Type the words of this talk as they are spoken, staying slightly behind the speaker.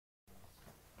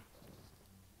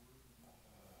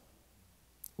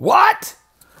What?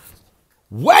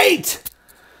 Wait!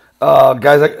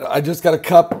 Guys, I just got a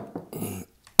cup.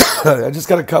 I just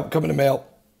got a cup coming in the mail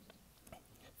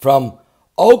from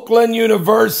Oakland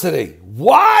University.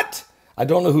 What? I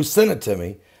don't know who sent it to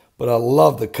me, but I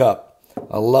love the cup.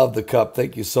 I love the cup.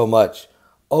 Thank you so much.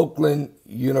 Oakland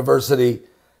University.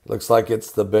 Looks like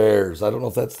it's the Bears. I don't know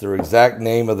if that's their exact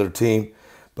name of their team,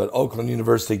 but Oakland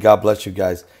University, God bless you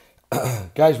guys.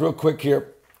 Guys, real quick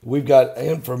here, we've got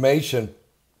information.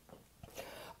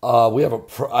 We have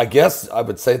I guess I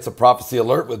would say it's a prophecy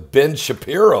alert with Ben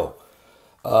Shapiro.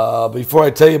 Before I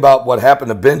tell you about what happened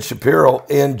to Ben Shapiro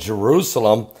in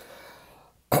Jerusalem,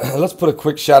 let's put a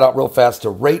quick shout out real fast to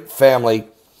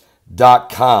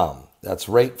ratefamily.com. That's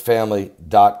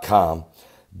ratefamily.com.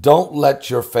 Don't let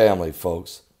your family,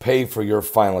 folks, pay for your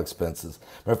final expenses.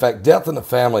 Matter of fact, death in the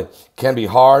family can be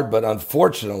hard, but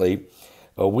unfortunately,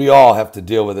 we all have to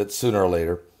deal with it sooner or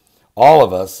later. All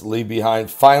of us leave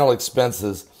behind final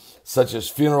expenses such as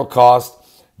funeral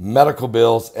costs, medical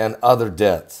bills, and other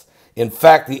debts. In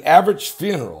fact, the average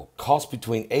funeral costs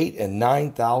between $8,000 and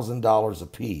 $9,000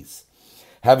 apiece.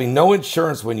 Having no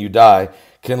insurance when you die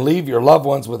can leave your loved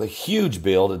ones with a huge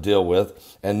bill to deal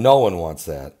with, and no one wants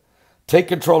that. Take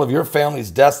control of your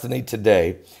family's destiny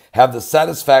today. Have the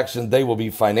satisfaction they will be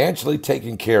financially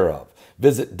taken care of.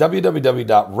 Visit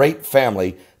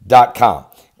www.ratefamily.com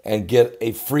and get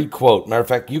a free quote. Matter of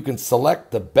fact, you can select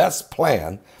the best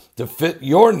plan to fit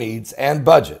your needs and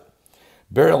budget.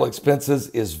 Burial expenses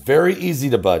is very easy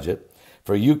to budget,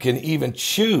 for you can even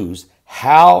choose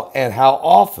how and how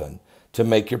often to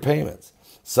make your payments.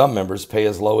 Some members pay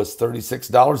as low as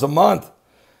 $36 a month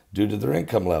due to their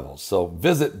income levels. So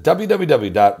visit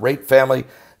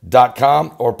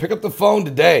www.ratefamily.com or pick up the phone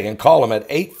today and call them at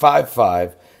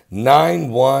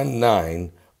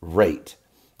 855-919-RATE.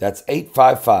 That's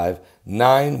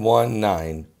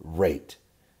 855-919-RATE.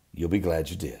 You'll be glad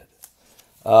you did.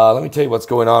 Let me tell you what's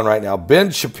going on right now.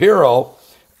 Ben Shapiro,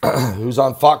 who's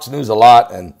on Fox News a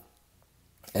lot and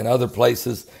other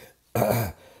places,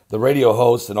 the radio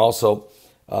host, and also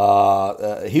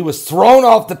he was thrown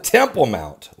off the Temple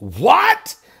Mount.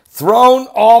 What? Thrown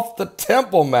off the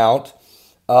Temple Mount,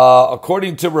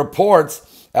 according to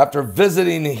reports, after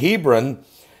visiting Hebron.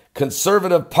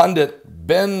 Conservative pundit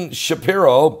Ben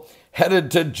Shapiro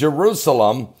headed to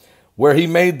Jerusalem, where he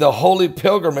made the holy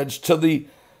pilgrimage to the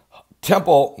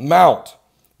Temple Mount.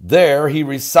 There, he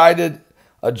recited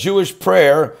a Jewish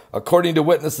prayer, according to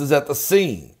witnesses at the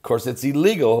scene. Of course, it's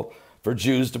illegal for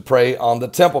Jews to pray on the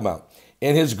Temple Mount.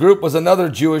 In his group was another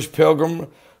Jewish pilgrim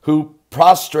who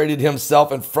prostrated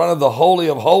himself in front of the Holy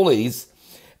of Holies,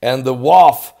 and the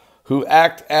Waf, who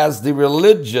act as the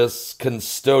religious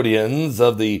custodians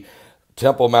of the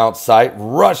Temple Mount site,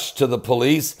 rushed to the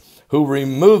police, who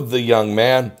removed the young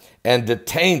man and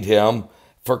detained him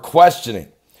for questioning.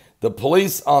 The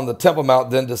police on the Temple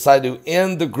Mount then decided to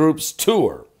end the group's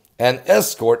tour and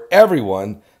escort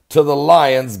everyone to the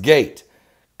Lion's Gate,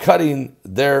 cutting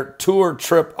their tour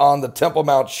trip on the Temple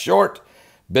Mount short.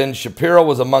 Ben Shapiro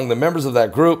was among the members of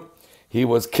that group. He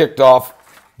was kicked off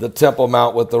the Temple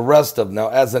Mount with the rest of them. Now,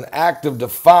 as an act of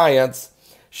defiance,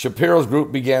 Shapiro's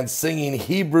group began singing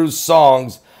Hebrew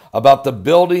songs about the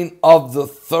building of the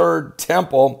third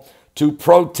temple to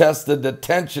protest the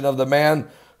detention of the man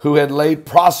who had laid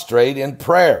prostrate in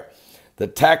prayer. The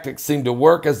tactics seemed to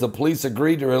work, as the police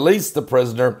agreed to release the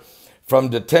prisoner from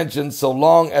detention so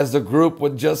long as the group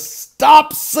would just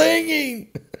stop singing.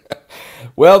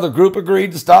 Well, the group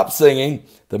agreed to stop singing.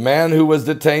 The man who was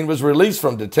detained was released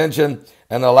from detention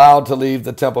and allowed to leave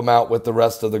the Temple Mount with the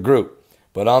rest of the group.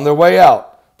 But on their way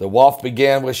out, the Waf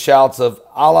began with shouts of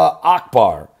Allah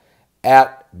Akbar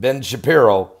at Ben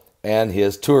Shapiro and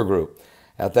his tour group.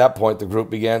 At that point, the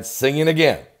group began singing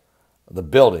again, the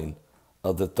building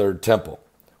of the third temple.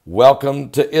 Welcome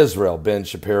to Israel, Ben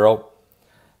Shapiro.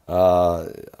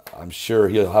 I'm sure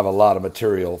he'll have a lot of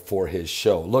material for his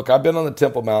show. Look, I've been on the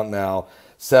Temple Mount now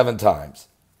 7 times.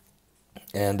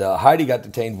 And Heidi got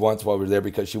detained once while we were there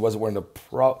because she wasn't wearing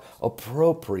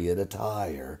appropriate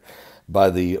attire by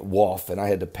the Waf, and I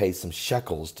had to pay some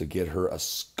shekels to get her a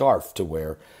scarf to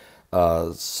wear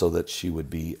so that she would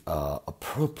be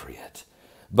appropriate.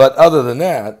 But other than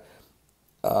that,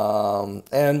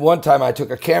 and one time I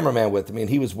took a cameraman with me, and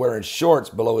he was wearing shorts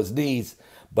below his knees,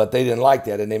 but they didn't like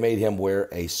that, and they made him wear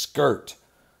a skirt.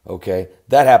 Okay,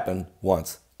 that happened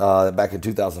once back in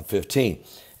 2015.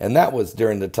 And that was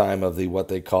during the time of what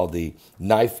they called the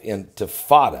knife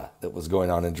intifada that was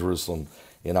going on in Jerusalem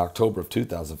in October of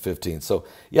 2015. So,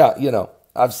 yeah,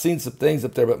 I've seen some things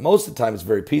up there, but most of the time it's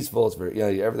very peaceful. It's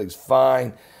very, everything's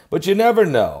fine. But you never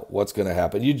know what's going to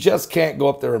happen. You just can't go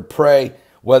up there and pray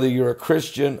whether you're a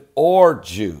Christian or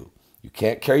Jew. You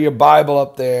can't carry your Bible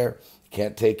up there. You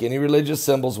can't take any religious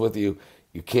symbols with you.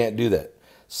 You can't do that.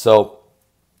 So,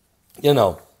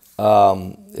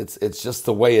 it's just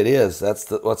the way it is. That's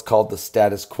what's called the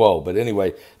status quo. But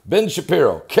anyway, Ben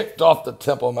Shapiro kicked off the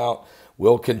Temple Mount.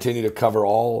 We'll continue to cover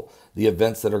all the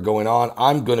events that are going on.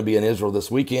 I'm going to be in Israel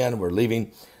this weekend. We're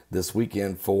leaving this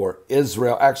weekend for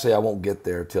Israel. Actually, I won't get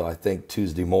there till I think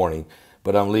Tuesday morning,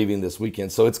 but I'm leaving this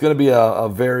weekend. So it's going to be a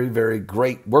very, very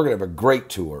great, we're going to have a great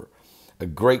tour.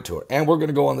 And we're going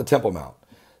to go on the Temple Mount.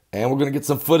 And we're going to get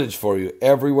some footage for you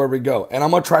everywhere we go. And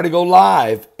I'm going to try to go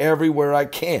live everywhere I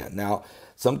can. Now,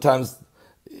 sometimes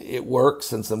it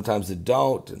works and sometimes it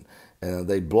don't. And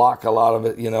they block a lot of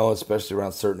it, especially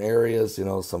around certain areas,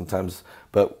 sometimes.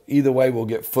 But either way, we'll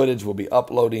get footage. We'll be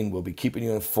uploading. We'll be keeping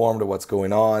you informed of what's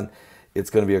going on. It's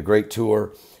going to be a great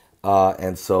tour.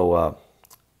 And so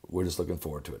we're just looking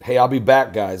forward to it. Hey, I'll be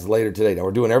back, guys, later today. Now,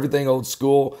 we're doing everything old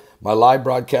school. My live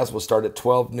broadcast will start at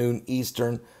 12 noon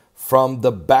Eastern from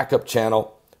my backup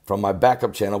channel,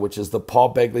 which is the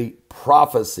Paul Begley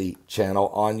Prophecy channel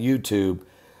on YouTube.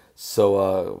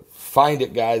 So find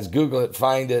it, guys. Google it.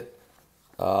 Find it.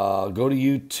 Go to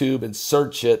YouTube and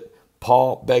search it.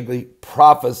 Paul Begley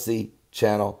Prophecy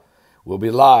channel. We'll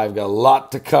be live. Got a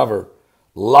lot to cover.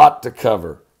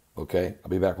 Okay? I'll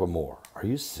be back with more. Are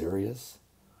you serious?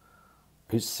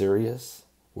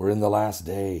 We're in the last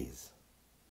days.